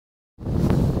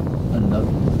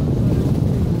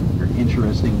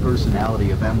interesting personality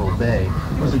of Emerald Bay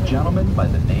was a gentleman by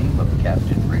the name of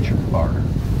Captain Richard Barter.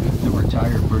 The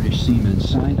retired British seaman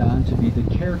signed on to be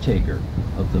the caretaker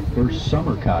of the first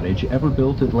summer cottage ever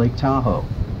built at Lake Tahoe.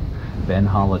 Ben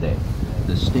Holliday,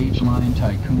 the stage line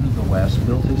tycoon of the West,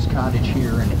 built his cottage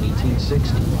here in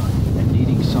 1860, and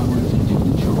needing someone to do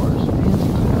the chores and to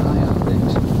keep an eye on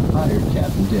things, hired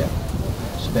Captain Dick.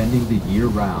 Spending the year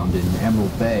round in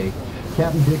Emerald Bay,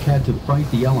 Captain Dick had to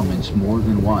fight the elements more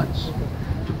than once.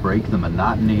 To break the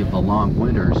monotony of the long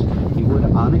winters, he would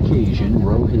on occasion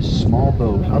row his small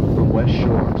boat up the west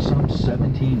shore some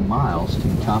 17 miles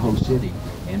to Tahoe City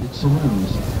and its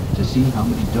saloons to see how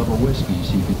many double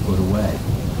whiskeys he could put away.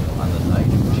 On the night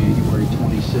of January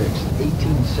 26,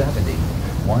 1870,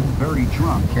 one very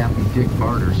drunk Captain Dick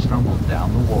Barter stumbled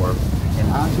down the wharf and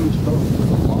onto his boat for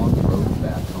the long road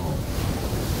back home.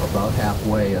 About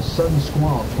halfway, a sudden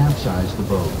squall capsized the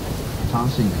boat,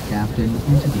 tossing the captain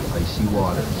into the icy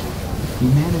waters. He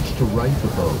managed to right the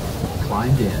boat,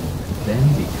 climbed in, then,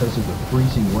 because of the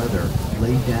freezing weather,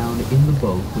 lay down in the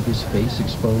boat with his face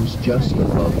exposed just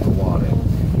above the water.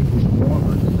 It was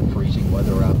warmer than the freezing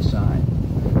weather outside.